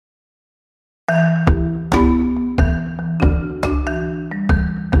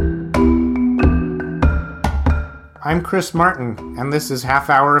I'm Chris Martin, and this is Half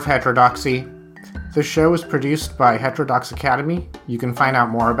Hour of Heterodoxy. This show is produced by Heterodox Academy. You can find out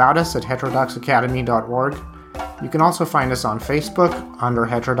more about us at heterodoxacademy.org. You can also find us on Facebook under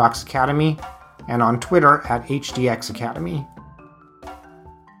Heterodox Academy and on Twitter at HDX Academy.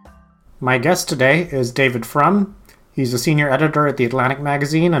 My guest today is David Frum. He's a senior editor at The Atlantic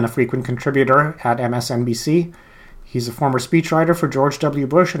Magazine and a frequent contributor at MSNBC. He's a former speechwriter for George W.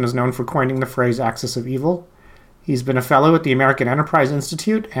 Bush and is known for coining the phrase axis of evil. He's been a fellow at the American Enterprise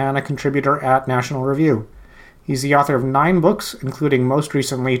Institute and a contributor at National Review. He's the author of 9 books, including most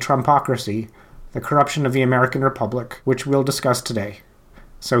recently Trumpocracy, The Corruption of the American Republic, which we'll discuss today.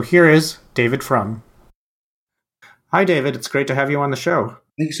 So here is David Frum. Hi, David. It's great to have you on the show.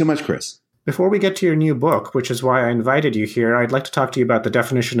 Thank you so much, Chris. Before we get to your new book, which is why I invited you here, I'd like to talk to you about the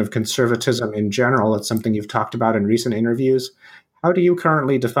definition of conservatism in general. It's something you've talked about in recent interviews. How do you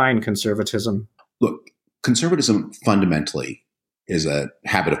currently define conservatism? Look, conservatism fundamentally is a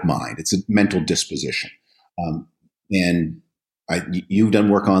habit of mind. It's a mental disposition. You've done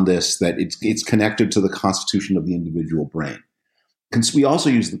work on this, that it's connected to the constitution of the individual brain. We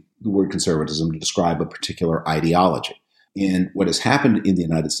also use the word conservatism to describe a particular ideology. And what has happened in the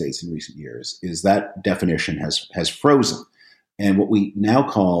United States in recent years is that definition has frozen. And what we now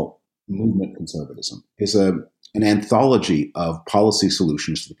call movement conservatism is an anthology of policy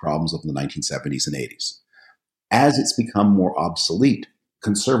solutions to the problems of the 1970s and 80s. As it's become more obsolete,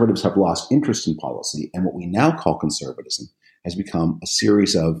 conservatives have lost interest in policy, and what we now call conservatism has become a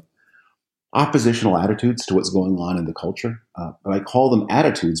series of oppositional attitudes to what's going on in the culture. But I call them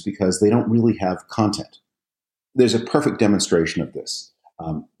attitudes because they don't really have content. There's a perfect demonstration of this.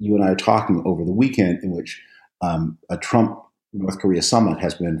 You and I are talking over the weekend in which a Trump-North Korea summit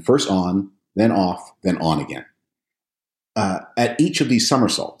has been first on, then off, then on again. At each of these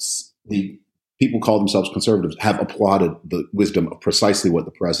somersaults, the people call themselves conservatives have applauded the wisdom of precisely what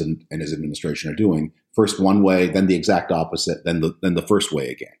the president and his administration are doing. First one way, then the exact opposite, then the first way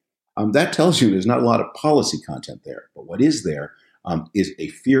again. That tells you there's not a lot of policy content there. But what is there is a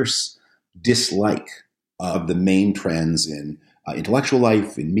fierce dislike of the main trends in intellectual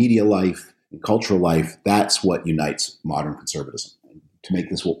life, in media life, in cultural life. That's what unites modern conservatism. To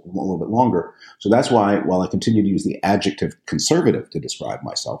make this a little bit longer. So that's why, while I continue to use the adjective conservative to describe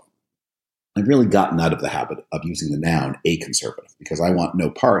myself, I've really gotten out of the habit of using the noun a conservative, because I want no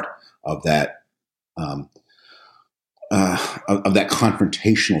part of that that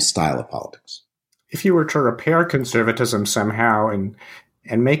confrontational style of politics. If you were to repair conservatism somehow and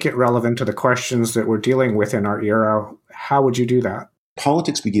make it relevant to the questions that we're dealing with in our era, how would you do that?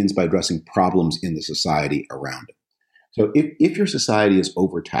 Politics begins by addressing problems in the society around it. So if your society is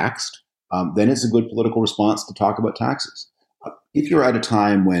overtaxed, then it's a good political response to talk about taxes. If you're at a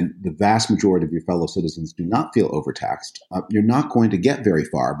time when the vast majority of your fellow citizens do not feel overtaxed, you're not going to get very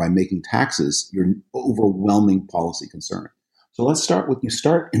far by making taxes your overwhelming policy concern. So you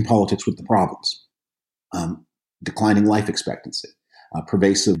start in politics with the problems. Declining life expectancy,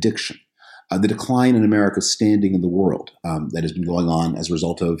 pervasive addiction, the decline in America's standing in the world that has been going on as a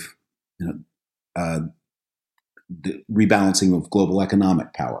result of the rebalancing of global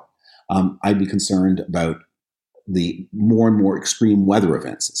economic power. I'd be concerned about the more and more extreme weather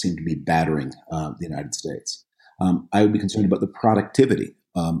events that seem to be battering the United States. I would be concerned about the productivity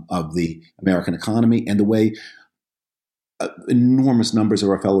of the American economy and the way enormous numbers of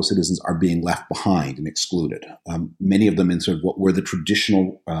our fellow citizens are being left behind and excluded, many of them in sort of what were the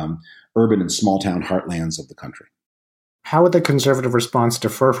traditional urban and small town heartlands of the country. How would the conservative response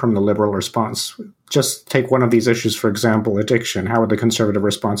differ from the liberal response? Just take one of these issues, for example, addiction. How would the conservative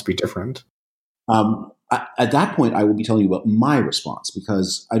response be different? At that point, I will be telling you about my response,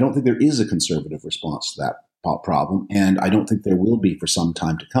 because I don't think there is a conservative response to that problem, and I don't think there will be for some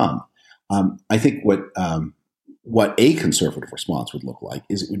time to come. I think what a conservative response would look like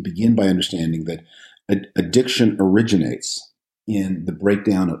is it would begin by understanding that addiction originates in the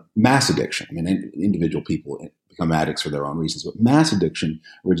breakdown of mass addiction. I mean, individual people become addicts for their own reasons, but mass addiction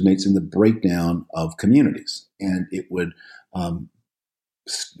originates in the breakdown of communities. And it would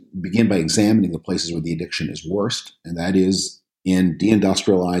begin by examining the places where the addiction is worst, and that is in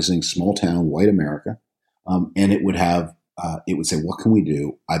deindustrializing small town white America. And it would say, what can we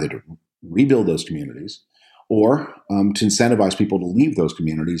do either to rebuild those communities or to incentivize people to leave those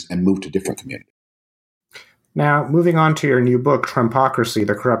communities and move to different communities. Now, moving on to your new book, Trumpocracy,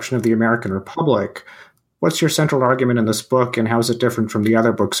 The Corruption of the American Republic, what's your central argument in this book, and how is it different from the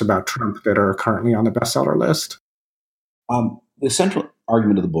other books about Trump that are currently on the bestseller list? The central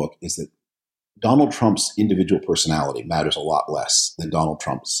argument of the book is that Donald Trump's individual personality matters a lot less than Donald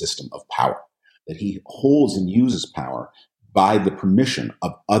Trump's system of power. that he holds and uses power by the permission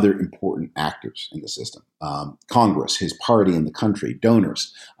of other important actors in the system. Congress, his party in the country,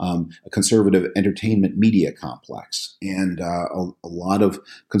 donors, a conservative entertainment media complex, and a lot of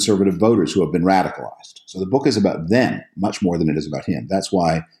conservative voters who have been radicalized. So the book is about them much more than it is about him. That's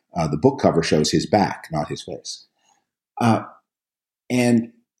why the book cover shows his back, not his face.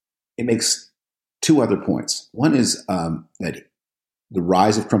 And it makes two other points. One is that the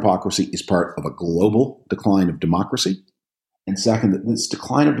rise of Trumpocracy is part of a global decline of democracy. And second, that this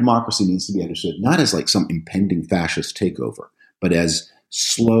decline of democracy needs to be understood not as like some impending fascist takeover, but as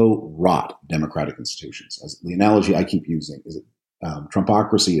slow rot democratic institutions. As the analogy I keep using is that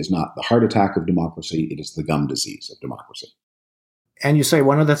Trumpocracy is not the heart attack of democracy, it is the gum disease of democracy. And you say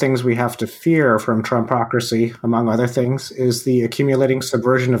one of the things we have to fear from Trumpocracy, among other things, is the accumulating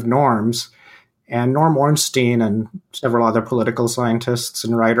subversion of norms. And Norm Ornstein and several other political scientists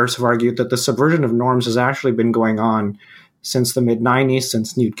and writers have argued that the subversion of norms has actually been going on since the mid-90s,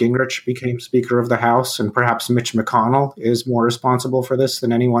 since Newt Gingrich became Speaker of the House, and perhaps Mitch McConnell is more responsible for this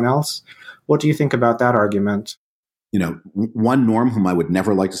than anyone else. What do you think about that argument? You know, one norm whom I would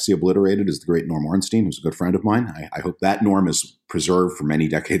never like to see obliterated is the great Norm Ornstein, who's a good friend of mine. I hope that norm is preserved for many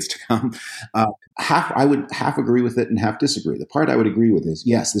decades to come. I would half agree with it and half disagree. The part I would agree with is,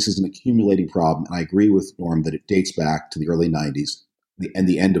 yes, this is an accumulating problem, and I agree with Norm that it dates back to the early 90s and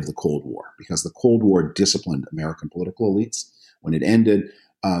the end of the Cold War, because the Cold War disciplined American political elites. When it ended,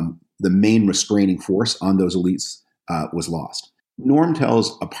 the main restraining force on those elites was lost. Norm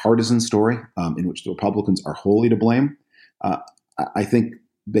tells a partisan story in which the Republicans are wholly to blame. I think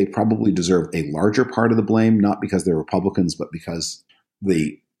they probably deserve a larger part of the blame, not because they're Republicans, but because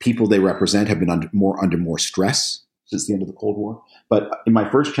the people they represent have been under more stress since the end of the Cold War. But in my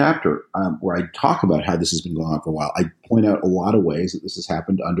first chapter, where I talk about how this has been going on for a while, I point out a lot of ways that this has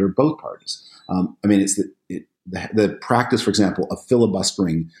happened under both parties. It's the practice, for example, of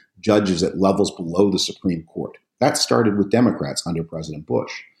filibustering judges at levels below the Supreme Court. That started with Democrats under President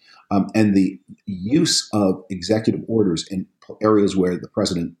Bush. And the use of executive orders in areas where the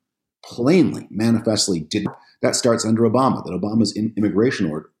president plainly, manifestly didn't. That starts under Obama, that Obama's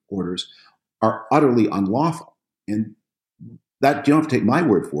immigration orders are utterly unlawful. And that you don't have to take my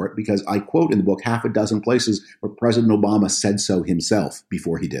word for it, because I quote in the book half a dozen places where President Obama said so himself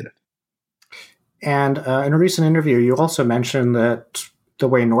before he did it. And in a recent interview, you also mentioned that the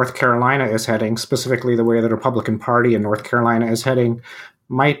way North Carolina is heading, specifically the way the Republican Party in North Carolina is heading,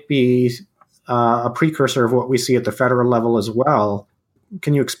 might be a precursor of what we see at the federal level as well.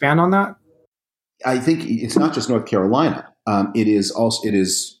 Can you expand on that? I think it's not just North Carolina. It is also you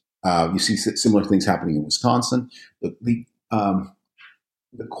see similar things happening in Wisconsin. The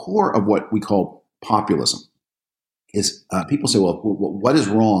core of what we call populism is people say, well, what is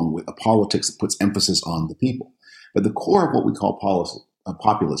wrong with a politics that puts emphasis on the people? But the core of what we call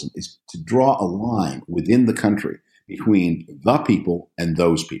populism is to draw a line within the country between the people and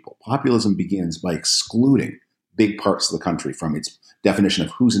those people. Populism begins by excluding big parts of the country from its definition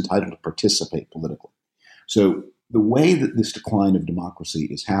of who's entitled to participate politically. So the way that this decline of democracy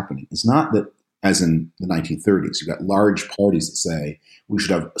is happening is not that, as in the 1930s, you've got large parties that say we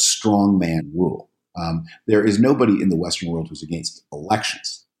should have a strong man rule. There is nobody in the Western world who's against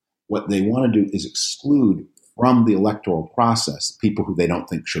elections. What they want to do is exclude from the electoral process people who they don't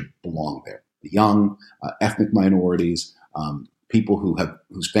think should belong there. The young, ethnic minorities, people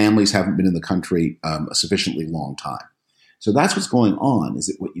whose families haven't been in the country a sufficiently long time. So that's what's going on, is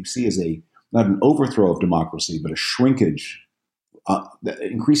that what you see is not an overthrow of democracy, but a shrinkage,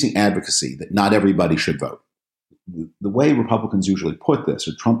 increasing advocacy that not everybody should vote. The way Republicans usually put this,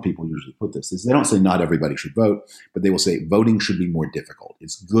 or Trump people usually put this, is they don't say not everybody should vote, but they will say voting should be more difficult.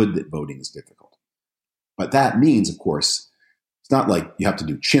 It's good that voting is difficult. But that means, of course, it's not like you have to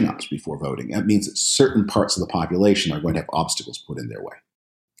do chin-ups before voting. That means that certain parts of the population are going to have obstacles put in their way.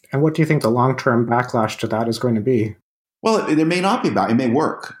 And what do you think the long-term backlash to that is going to be? Well, it may not be it may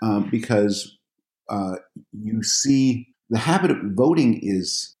work because you see the habit of voting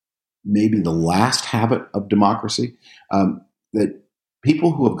is maybe the last habit of democracy, that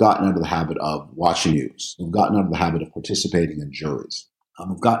people who have gotten out of the habit of watching news, who've gotten out of the habit of participating in juries,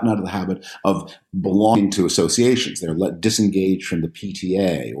 have gotten out of the habit of belonging to associations. They're disengaged from the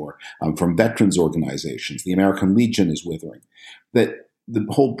PTA or from veterans organizations. The American Legion is withering. That the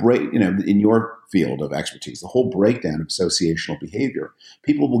whole in your field of expertise, the whole breakdown of associational behavior,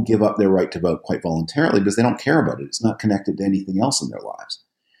 people will give up their right to vote quite voluntarily because they don't care about it. It's not connected to anything else in their lives.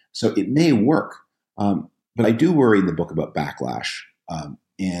 So it may work. But I do worry in the book about backlash.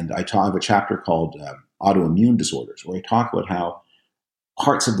 And I have a chapter called Autoimmune Disorders, where I talk about how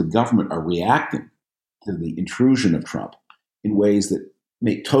parts of the government are reacting to the intrusion of Trump in ways that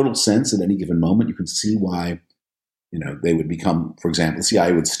make total sense at any given moment. You can see why, they would become, for example, the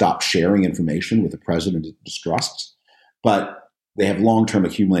CIA would stop sharing information with the president it distrusts, but they have long-term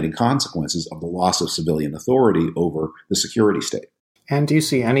accumulating consequences of the loss of civilian authority over the security state. And do you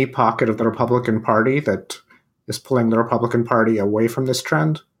see any pocket of the Republican Party that is pulling the Republican Party away from this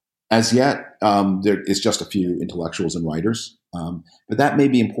trend? As yet, there is just a few intellectuals and writers, but that may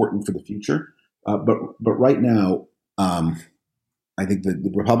be important for the future. But right now, I think that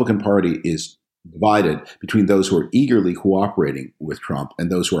the Republican Party is divided between those who are eagerly cooperating with Trump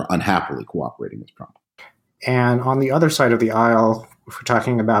and those who are unhappily cooperating with Trump. And on the other side of the aisle, if we're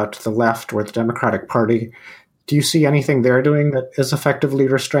talking about the left or the Democratic Party, do you see anything they're doing that is effectively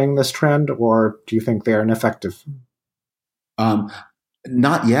restraining this trend, or do you think they're ineffective?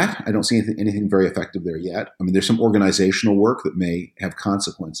 Not yet. I don't see anything very effective there yet. I mean, there's some organizational work that may have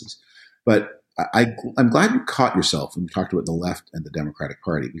consequences. But I'm glad you caught yourself when you talked about the left and the Democratic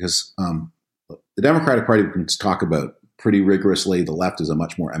Party, because the Democratic Party we can talk about pretty rigorously. The left is a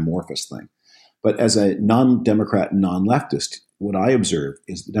much more amorphous thing. But as a non-Democrat and non-leftist, what I observe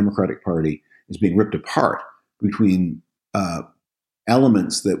is the Democratic Party is being ripped apart between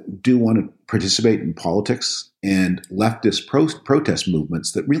elements that do want to participate in politics and leftist protest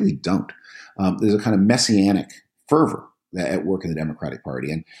movements that really don't. There's a kind of messianic fervor at work in the Democratic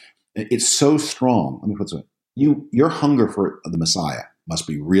Party. And it's so strong. Let me put it this way. Your hunger for the Messiah must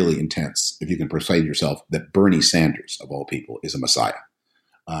be really intense if you can persuade yourself that Bernie Sanders, of all people, is a Messiah.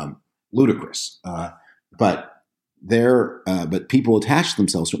 Ludicrous. But people attach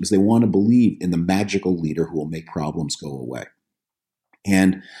themselves to it because they want to believe in the magical leader who will make problems go away.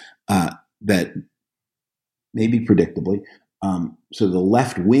 And that maybe predictably, so the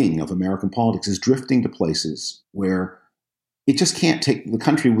left wing of American politics is drifting to places where it just can't take, the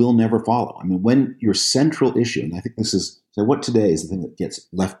country will never follow. I mean, when your central issue, and I think this is, so what today is the thing that gets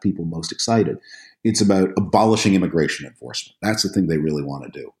left people most excited, it's about abolishing immigration enforcement. That's the thing they really want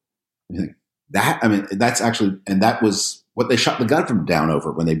to do. You think that, I mean, that's actually, and that was what they shut the government down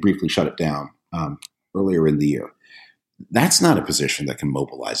over when they briefly shut it down earlier in the year. That's not a position that can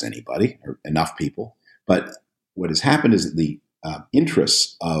mobilize anybody or enough people. But what has happened is that the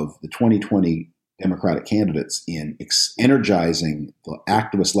interests of the 2020 Democratic candidates in energizing the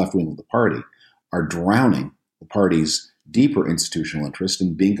activist left wing of the party are drowning the party's deeper institutional interest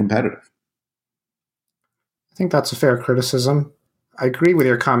in being competitive. I think that's a fair criticism. I agree with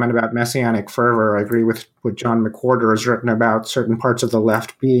your comment about messianic fervor. I agree with what John McWhorter has written about certain parts of the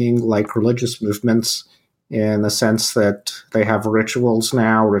left being like religious movements in the sense that they have rituals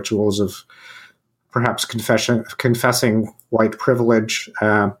now, rituals of perhaps confessing white privilege.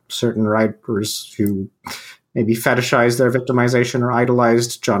 Certain writers who maybe fetishize their victimization or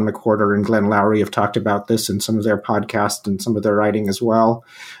idolized. John McWhorter and Glenn Loury have talked about this in some of their podcasts and some of their writing as well.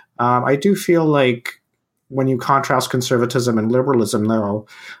 I do feel like when you contrast conservatism and liberalism, though,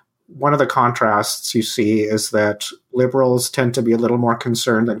 one of the contrasts you see is that liberals tend to be a little more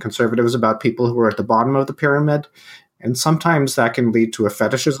concerned than conservatives about people who are at the bottom of the pyramid. And sometimes that can lead to a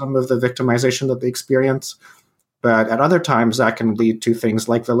fetishism of the victimization that they experience. But at other times, that can lead to things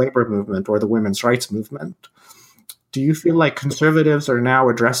like the labor movement or the women's rights movement. Do you feel like conservatives are now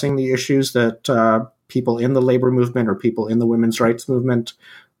addressing the issues that people in the labor movement or people in the women's rights movement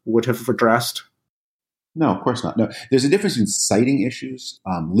would have addressed? No, of course not. No, there's a difference in citing issues,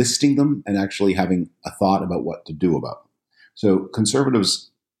 listing them, and actually having a thought about what to do about them. So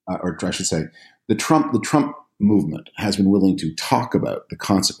conservatives, or I should say, the Trump movement has been willing to talk about the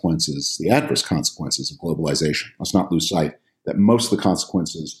consequences, the adverse consequences of globalization. Let's not lose sight that most of the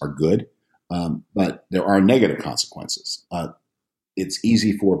consequences are good, but there are negative consequences. It's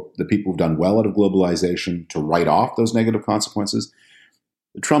easy for the people who've done well out of globalization to write off those negative consequences.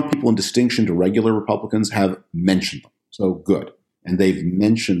 The Trump people, in distinction to regular Republicans, have mentioned them. So good. And they've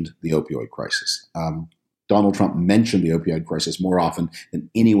mentioned the opioid crisis. Donald Trump mentioned the opioid crisis more often than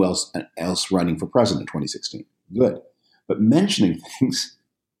anyone else running for president in 2016. Good. But mentioning things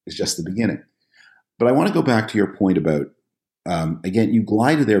is just the beginning. But I want to go back to your point about, again, you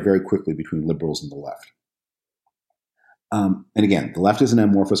glided there very quickly between liberals and the left. And again, the left is an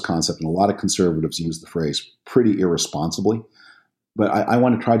amorphous concept, and a lot of conservatives use the phrase pretty irresponsibly. But I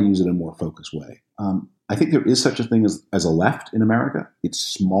want to try to use it in a more focused way. I think there is such a thing as a left in America. It's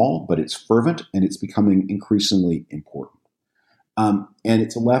small, but it's fervent, and it's becoming increasingly important. And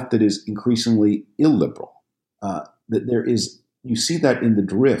it's a left that is increasingly illiberal. That there is, you see that in the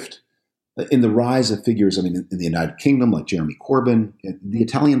drift in the rise of figures, I mean, in the United Kingdom, like Jeremy Corbyn, the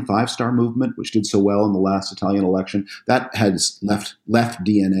Italian Five-Star Movement, which did so well in the last Italian election, that has left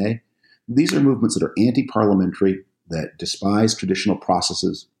DNA. These are movements that are anti-parliamentary, that despise traditional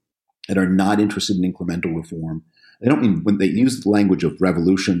processes, that are not interested in incremental reform. They don't mean, when they use the language of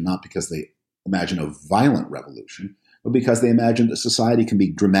revolution, not because they imagine a violent revolution, but because they imagine that society can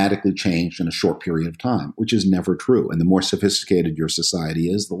be dramatically changed in a short period of time, which is never true. And the more sophisticated your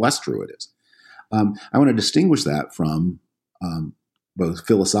society is, the less true it is. I want to distinguish that from both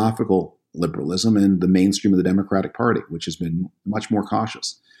philosophical liberalism and the mainstream of the Democratic Party, which has been much more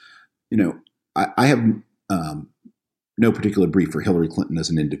cautious. I have no particular brief for Hillary Clinton as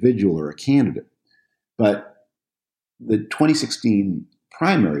an individual or a candidate, but the 2016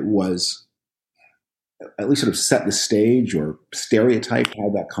 primary was at least sort of set the stage or stereotyped how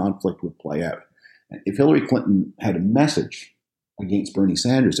that conflict would play out. If Hillary Clinton had a message against Bernie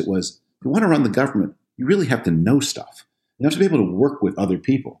Sanders, it was, if you want to run the government, you really have to know stuff. You have to be able to work with other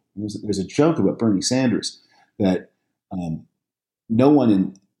people. There's a joke about Bernie Sanders that no one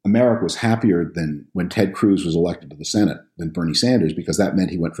in America was happier than when Ted Cruz was elected to the Senate than Bernie Sanders, because that meant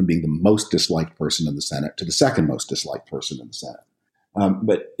he went from being the most disliked person in the Senate to the second most disliked person in the Senate.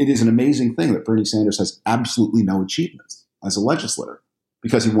 But it is an amazing thing that Bernie Sanders has absolutely no achievements as a legislator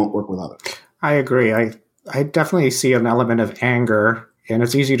because he won't work with others. I agree. I definitely see an element of anger, and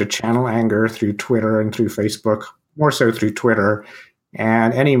it's easy to channel anger through Twitter and through Facebook, more so through Twitter.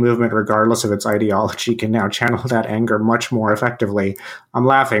 And any movement, regardless of its ideology, can now channel that anger much more effectively. I'm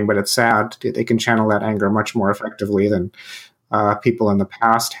laughing, but it's sad. They can channel that anger much more effectively than people in the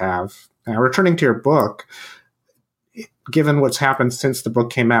past have. Now, returning to your book, given what's happened since the book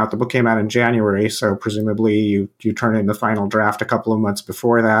came out in January, so presumably you turned in the final draft a couple of months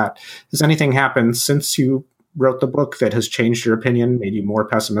before that. Has anything happened since you wrote the book that has changed your opinion, made you more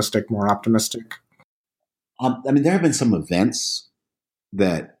pessimistic, more optimistic? There have been some events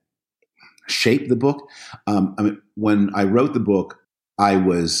that shaped the book. When I wrote the book, I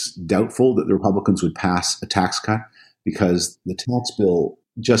was doubtful that the Republicans would pass a tax cut because the tax bill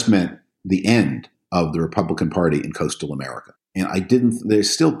just meant the end of the Republican Party in coastal America. And there's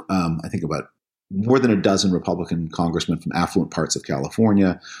still, I think, about more than a dozen Republican congressmen from affluent parts of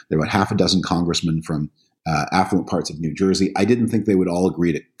California. There are about half a dozen congressmen from affluent parts of New Jersey. I didn't think they would all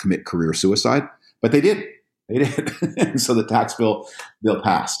agree to commit career suicide, but they did. They did. And so the tax bill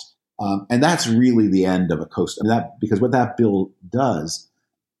passed. And that's really the end of a coast. Because what that bill does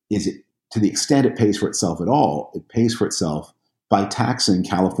is, to the extent it pays for itself at all, it pays for itself by taxing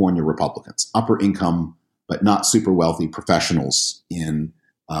California Republicans, upper income but not super wealthy professionals in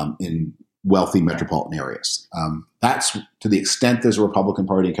wealthy metropolitan areas. That's, to the extent there's a Republican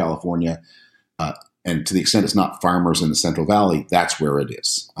Party in California, and to the extent it's not farmers in the Central Valley, that's where it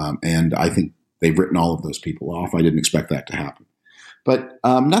is. And I think they've written all of those people off. I didn't expect that to happen. But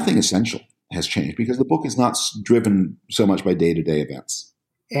nothing essential has changed because the book is not driven so much by day-to-day events.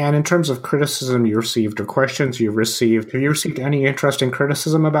 And in terms of criticism you received or questions you've received, have you received any interesting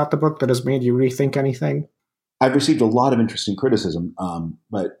criticism about the book that has made you rethink anything? I've received a lot of interesting criticism,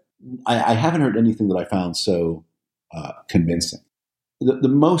 but I haven't heard anything that I found so convincing. The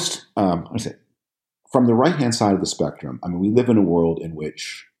most, from the right-hand side of the spectrum, we live in a world in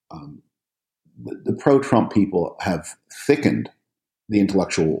which the pro-Trump people have thickened the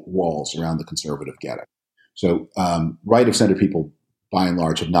intellectual walls around the conservative ghetto. So right-of-center people, by and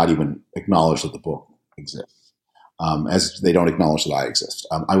large, have not even acknowledged that the book exists, as they don't acknowledge that I exist.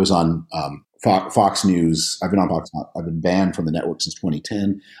 I was on Fox News. I've been on Fox. I've been banned from the network since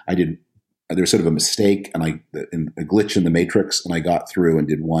 2010. There was sort of a mistake and a glitch in the matrix, and I got through and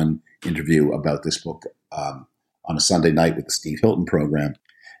did one interview about this book on a Sunday night with the Steve Hilton program.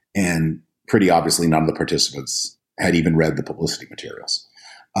 And pretty obviously, none of the participants had even read the publicity materials.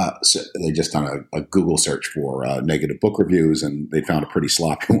 So they just done a Google search for negative book reviews, and they found a pretty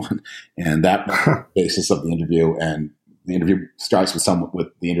sloppy one. And that was the basis of the interview. And the interview starts with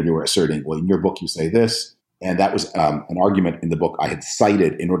the interviewer asserting, "Well, in your book, you say this." And that was an argument in the book I had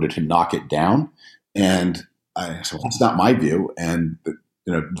cited in order to knock it down. And I said, well, that's not my view. And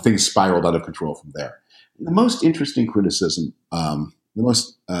things spiraled out of control from there. The most interesting criticism,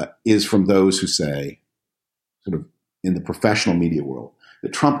 is from those who say, sort of in the professional media world,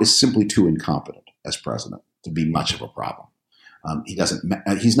 that Trump is simply too incompetent as president to be much of a problem.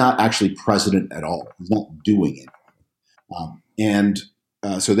 He's not actually president at all. He's not doing it.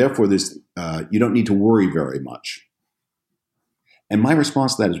 So therefore, you don't need to worry very much. And my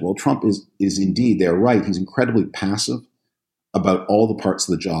response to that is, well, Trump is indeed, they're right. He's incredibly passive about all the parts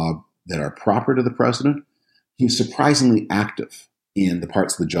of the job that are proper to the president. He's surprisingly active in the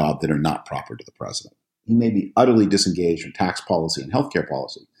parts of the job that are not proper to the president. He may be utterly disengaged in tax policy and healthcare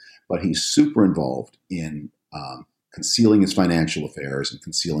policy, but he's super involved in concealing his financial affairs and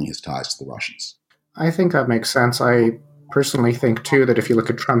concealing his ties to the Russians. I think that makes sense. I personally think, too, that if you look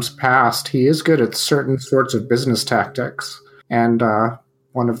at Trump's past, he is good at certain sorts of business tactics. And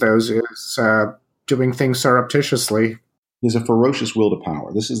one of those is doing things surreptitiously. There's a ferocious will to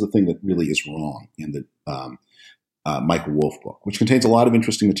power. This is the thing that really is wrong in the Michael Wolff book, which contains a lot of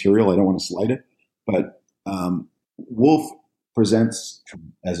interesting material. I don't want to slight it, but Wolff presents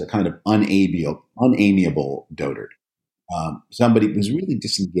as a kind of unamiable dotard. Somebody who's really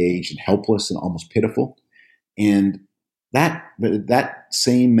disengaged and helpless and almost pitiful. And that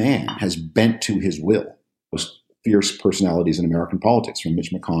same man has bent to his will most fierce personalities in American politics, from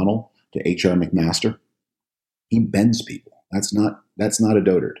Mitch McConnell to H.R. McMaster. He bends people. That's not a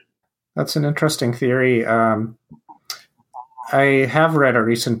dotard. That's an interesting theory. I have read a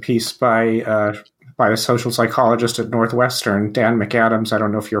recent piece by a social psychologist at Northwestern, Dan McAdams. I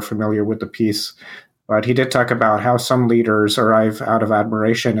don't know if you're familiar with the piece, but he did talk about how some leaders arrive out of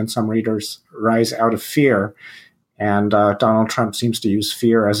admiration and some leaders rise out of fear. And Donald Trump seems to use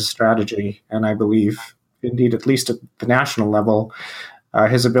fear as a strategy. And I believe, indeed, at least at the national level,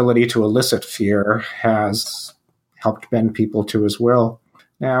 his ability to elicit fear has helped bend people to his will.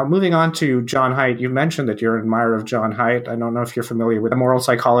 Now, moving on to John Haidt, you mentioned that you're an admirer of John Haidt. I don't know if you're familiar with the moral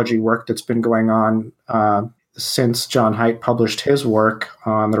psychology work that's been going on since John Haidt published his work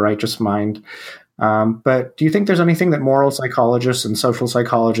on The Righteous Mind. But do you think there's anything that moral psychologists and social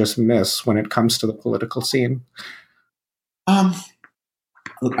psychologists miss when it comes to the political scene?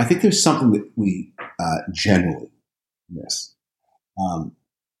 Look, I think there's something that we generally miss.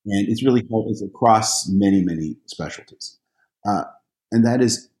 And it's really it's across many, many specialties. And that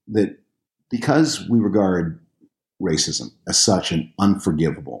is that because we regard racism as such an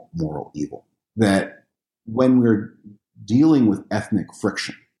unforgivable moral evil, that when we're dealing with ethnic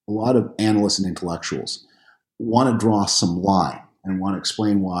friction, a lot of analysts and intellectuals want to draw some line and want to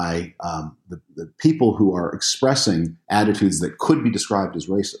explain why the people who are expressing attitudes that could be described as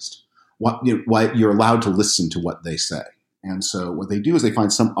racist, why you're allowed to listen to what they say. And so what they do is they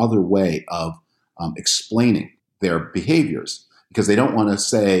find some other way of explaining their behaviors, because they don't want to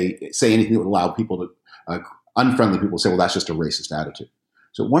say anything that would allow people to, unfriendly people to say, well, that's just a racist attitude.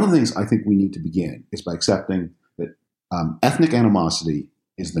 So one of the things I think we need to begin is by accepting that ethnic animosity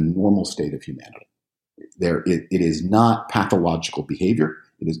is the normal state of humanity. It is not pathological behavior.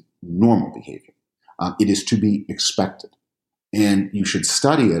 It is normal behavior. It is to be expected. And you should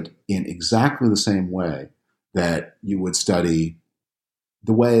study it in exactly the same way that you would study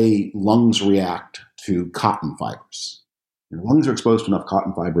the way lungs react to cotton fibers. Your lungs are exposed to enough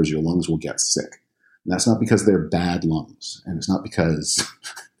cotton fibers, your lungs will get sick. And that's not because they're bad lungs, and it's not because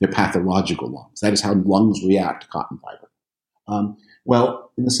they're pathological lungs. That is how lungs react to cotton fiber.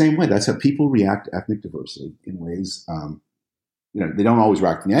 Well, in the same way, that's how people react to ethnic diversity in ways, they don't always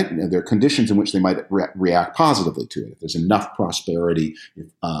react. There are conditions in which they might react positively to it. If there's enough prosperity,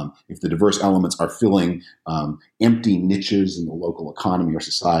 if the diverse elements are filling empty niches in the local economy or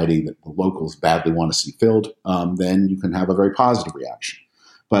society that the locals badly want to see filled, then you can have a very positive reaction.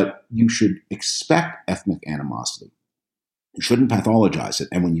 But you should expect ethnic animosity. You shouldn't pathologize it.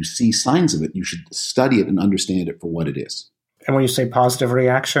 And when you see signs of it, you should study it and understand it for what it is. And when you say positive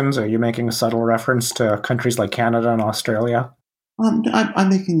reactions, are you making a subtle reference to countries like Canada and Australia? I'm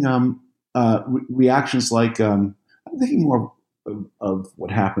making reactions like I'm thinking more of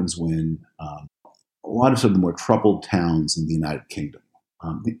what happens when a lot of sort of the more troubled towns in the United Kingdom.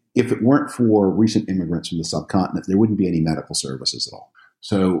 If it weren't for recent immigrants from the subcontinent, there wouldn't be any medical services at all.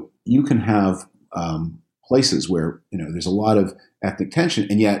 So you can have places where there's a lot of ethnic tension,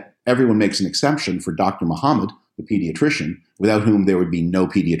 and yet everyone makes an exception for Dr. Muhammad, the pediatrician, without whom there would be no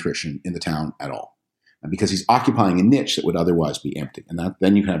pediatrician in the town at all. And because he's occupying a niche that would otherwise be empty. And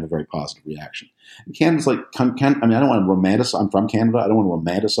then you can have a very positive reaction. And Canada's like, I don't want to romanticize, I'm from Canada, I don't want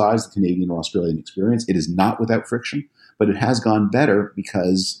to romanticize the Canadian or Australian experience. It is not without friction, but it has gone better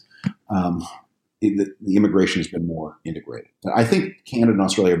because the immigration has been more integrated. I think Canada and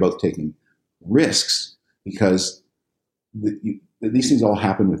Australia are both taking risks because these things all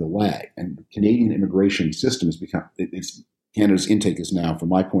happen with a lag. And the Canadian immigration system has become, Canada's intake is now, from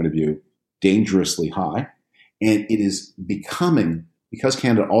my point of view, dangerously high. And it is becoming, because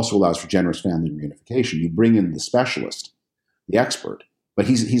Canada also allows for generous family reunification, you bring in the specialist, the expert, but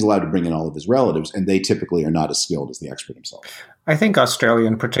he's allowed to bring in all of his relatives, and they typically are not as skilled as the expert himself. I think Australia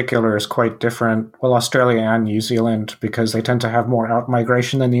in particular is quite different. Well, Australia and New Zealand, because they tend to have more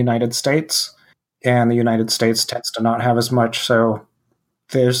out-migration than the United States. and the United States tends to not have as much. So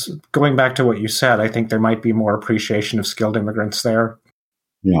there's, going back to what you said, I think there might be more appreciation of skilled immigrants there.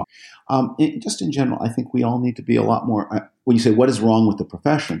 Yeah. Just in general, I think we all need to be a lot more. When you say what is wrong with the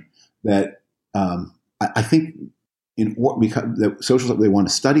profession, that I think because the socialists, they want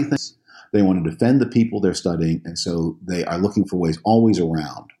to study things, they want to defend the people they're studying, and so they are looking for ways always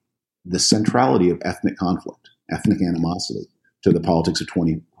around the centrality of ethnic conflict, ethnic animosity to the politics of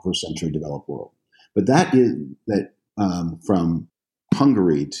 21st century developed world. But from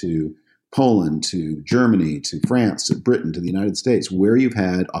Hungary to Poland to Germany to France to Britain to the United States, where you've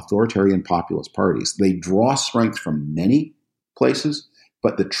had authoritarian populist parties, they draw strength from many places,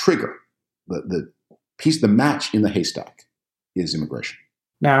 but the trigger, the match in the haystack is immigration.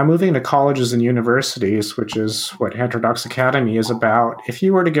 Now, moving to colleges and universities, which is what Heterodox Academy is about, if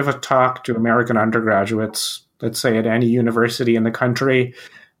you were to give a talk to American undergraduates, let's say at any university in the country,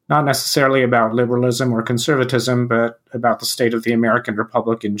 not necessarily about liberalism or conservatism, but about the state of the American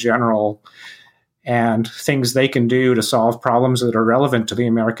Republic in general and things they can do to solve problems that are relevant to the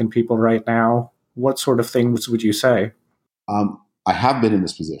American people right now, what sort of things would you say? I have been in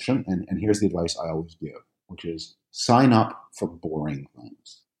this position, and here's the advice I always give, which is sign up for boring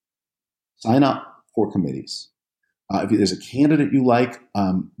things. Sign up for committees. If there's a candidate you like,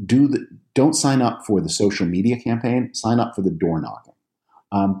 don't sign up for the social media campaign. Sign up for the door knocking.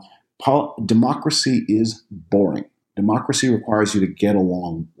 Democracy is boring. Democracy requires you to get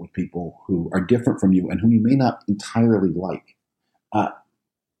along with people who are different from you and whom you may not entirely like.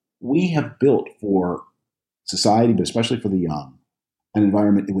 We have built for society, but especially for the young, an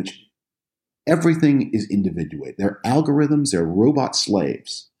environment in which everything is individuated. There are algorithms, there are robot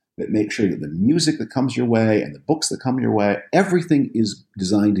slaves that make sure that the music that comes your way and the books that come your way, everything is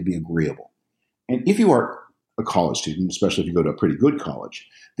designed to be agreeable. And if you are a college student, especially if you go to a pretty good college,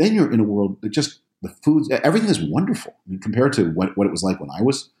 then you're in a world that just the foods, everything is wonderful. I mean, compared to what it was like when I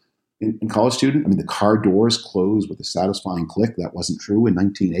was in college student. I mean, the car doors close with a satisfying click. That wasn't true in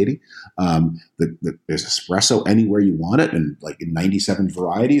 1980. There's espresso anywhere you want it, and like in 97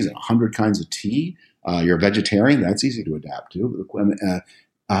 varieties and 100 kinds of tea. You're a vegetarian. That's easy to adapt to.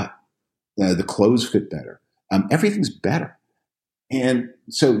 The clothes fit better. Everything's better. And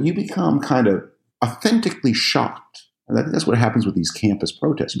so you become kind of authentically shocked. And I think that's what happens with these campus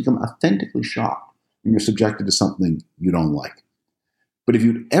protests. You become authentically shocked when you're subjected to something you don't like. But if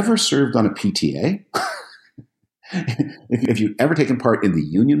you'd ever served on a PTA, if you'd ever taken part in the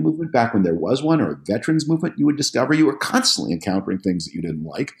union movement back when there was one, or a veterans movement, you would discover you were constantly encountering things that you didn't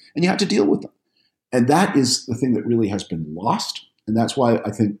like, and you had to deal with them. And that is the thing that really has been lost. And that's why I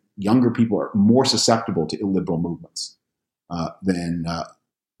think younger people are more susceptible to illiberal movements than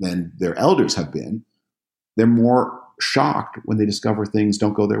their elders have been. They're more shocked when they discover things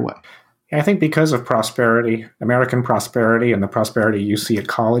don't go their way. I think because of prosperity, American prosperity, and the prosperity you see at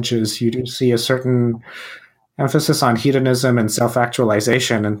colleges, you do see a certain emphasis on hedonism and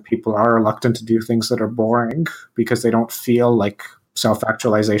self-actualization, and people are reluctant to do things that are boring because they don't feel like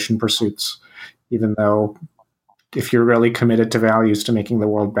self-actualization pursuits, even though if you're really committed to values to making the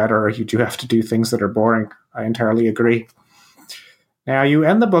world better, you do have to do things that are boring. I entirely agree. Now, you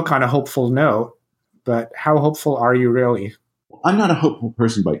end the book on a hopeful note, but how hopeful are you really? I'm not a hopeful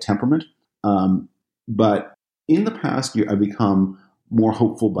person by temperament. But in the past year, I've become more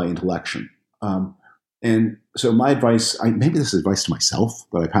hopeful by intellection. And so my advice, maybe this is advice to myself,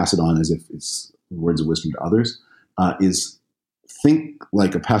 but I pass it on as if it's words of wisdom to others, is think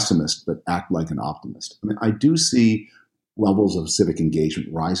like a pessimist, but act like an optimist. I mean, I do see levels of civic engagement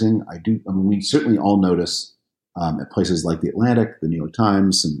rising. We certainly all notice at places like The Atlantic, The New York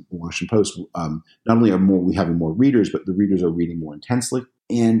Times, and The Washington Post, not only we having more readers, but the readers are reading more intensely.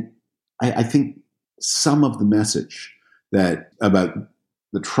 And I think some of the message that about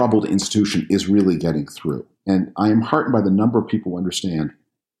the troubled institution is really getting through. And I am heartened by the number of people who understand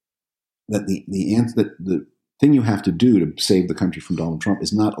that the thing you have to do to save the country from Donald Trump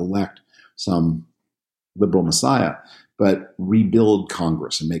is not elect some liberal messiah, but rebuild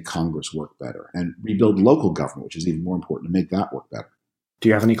Congress and make Congress work better, and rebuild local government, which is even more important, to make that work better. Do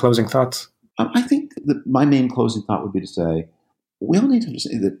you have any closing thoughts? I think that my main closing thought would be to say, we all need to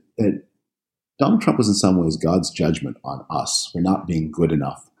understand that Donald Trump was in some ways God's judgment on us for not being good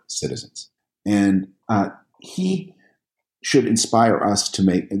enough citizens. And he should inspire us to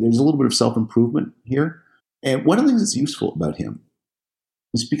there's a little bit of self-improvement here. And one of the things that's useful about him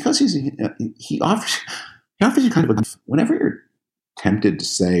is because he offers you kind of whenever you're tempted to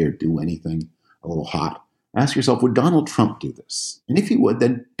say or do anything a little hot, ask yourself, would Donald Trump do this? And if he would,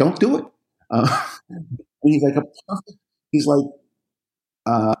 then don't do it. He's like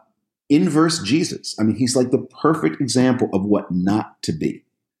inverse Jesus. I mean, he's like the perfect example of what not to be.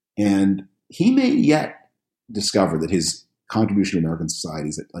 And he may yet discover that his contribution to American society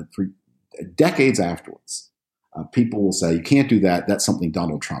is that, like, for decades afterwards, people will say, you can't do that. That's something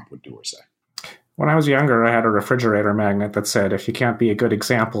Donald Trump would do or say. When I was younger, I had a refrigerator magnet that said, if you can't be a good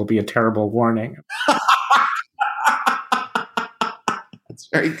example, be a terrible warning. That's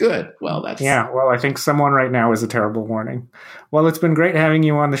very good. Well, that's... Yeah, well, I think someone right now is a terrible warning. Well, it's been great having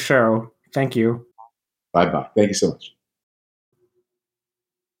you on the show. Thank you. Bye-bye. Thank you so much.